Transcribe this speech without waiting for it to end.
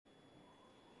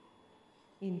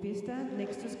In pista,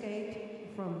 next to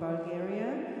skate from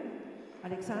Bulgaria,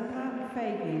 Alexandra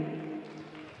FEIGIN.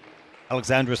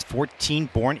 Alexandra's 14,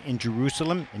 born in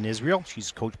Jerusalem in Israel.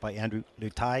 She's coached by Andrew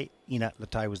Lutai. Ina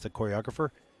Lutai was the choreographer.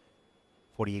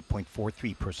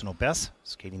 48.43 personal best.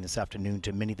 Skating this afternoon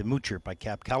to Minnie the Moocher by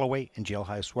Cab Calloway and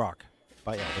Jailhouse Rock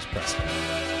by Elvis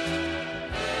Presley.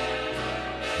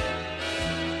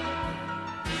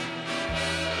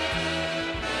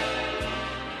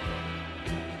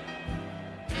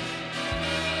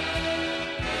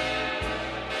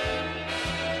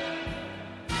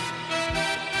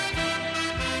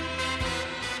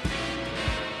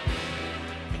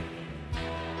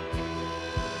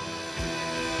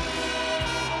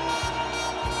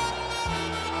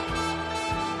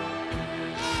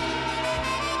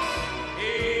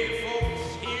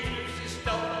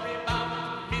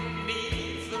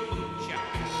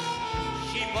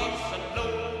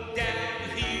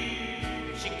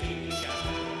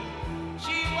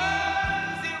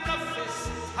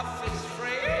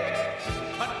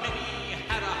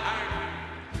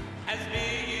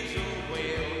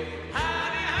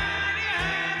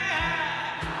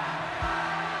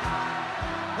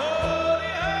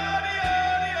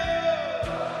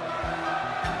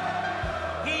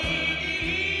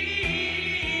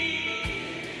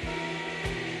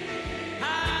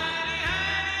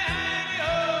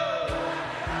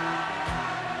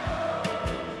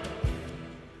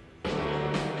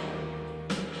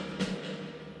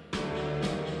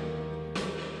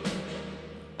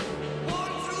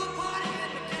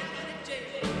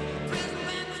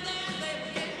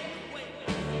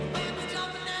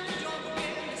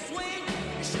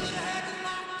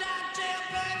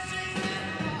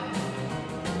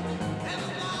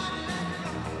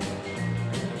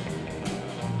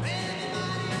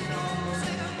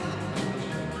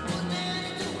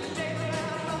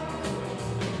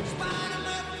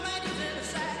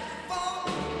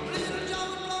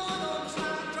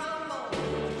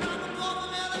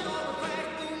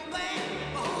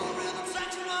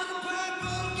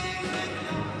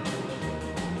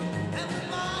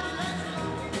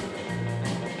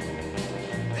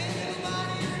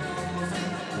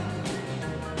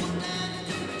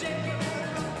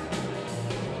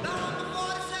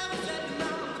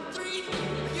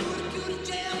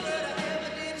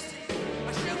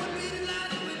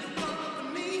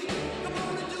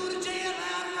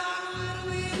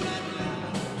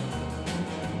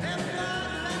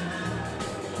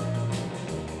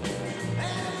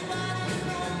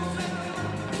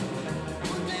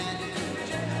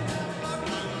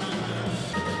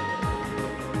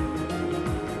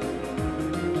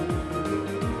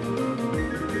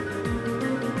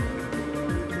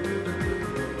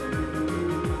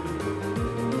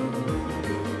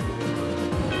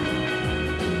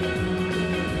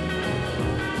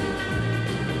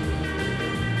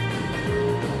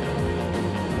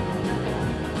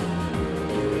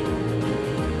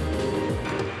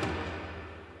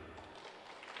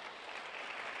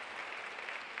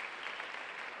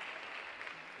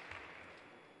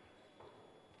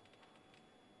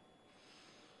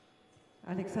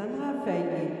 Alexandra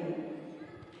FEIGIN.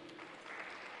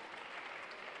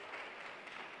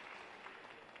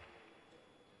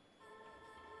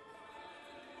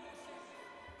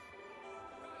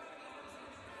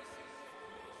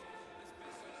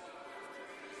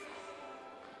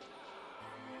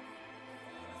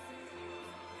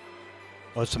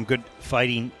 Well, some good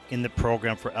fighting in the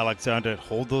program for Alexandra.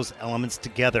 Hold those elements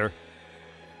together.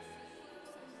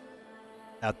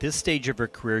 At this stage of her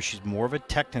career, she's more of a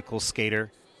technical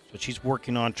skater. So she's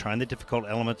working on trying the difficult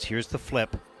elements. Here's the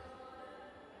flip. A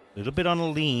little bit on a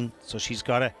lean, so she's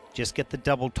got to just get the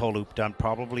double toe loop done.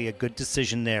 Probably a good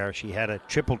decision there. She had a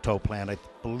triple toe planned, I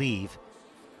believe.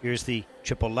 Here's the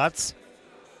triple lutz.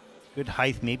 Good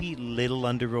height, maybe a little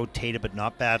under rotated, but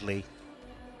not badly.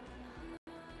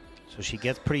 So she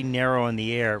gets pretty narrow in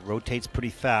the air, rotates pretty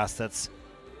fast. That's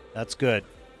good.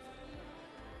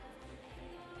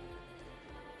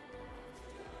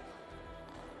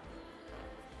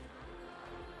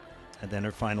 And then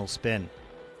her final spin.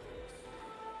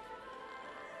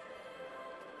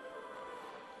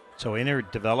 So in her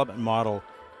development model,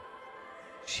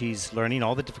 she's learning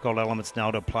all the difficult elements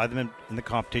now to apply them in the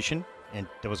competition. And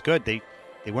that was good. They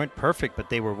weren't perfect, but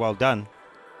they were well done.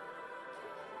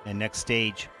 And next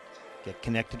stage, get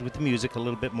connected with the music a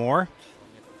little bit more.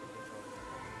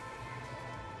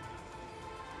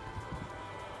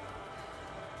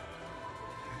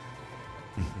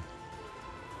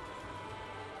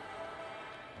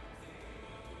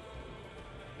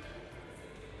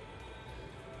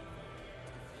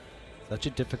 Such a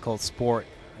difficult sport,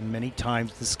 and many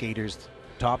times the skaters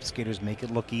top skaters make it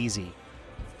look easy,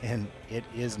 and it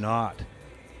is not,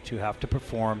 to have to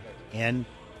perform and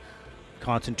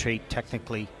concentrate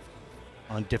technically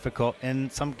on difficult and in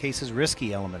some cases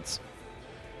risky elements.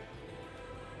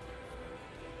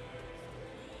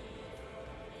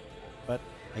 But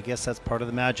I guess that's part of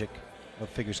the magic of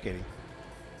figure skating.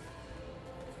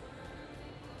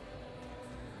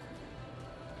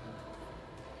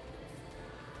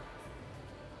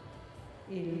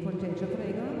 In potential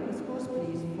playground, the scores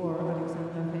please for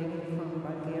Alexandra FEIGIN from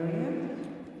Bulgaria.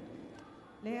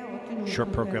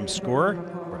 Short program scorer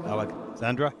for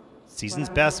Alexandra, season's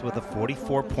best with a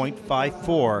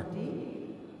 44.54,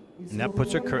 and that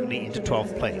puts her currently into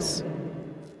 12th place.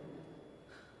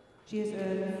 She has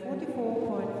earned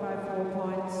 44.54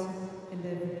 points in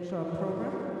the short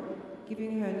program,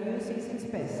 giving her new season's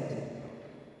best.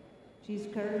 She's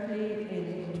currently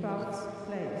in 12th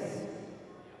place.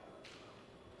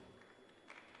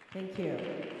 Thank you.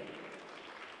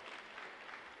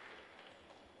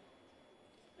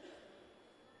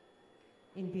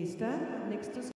 In pista, next to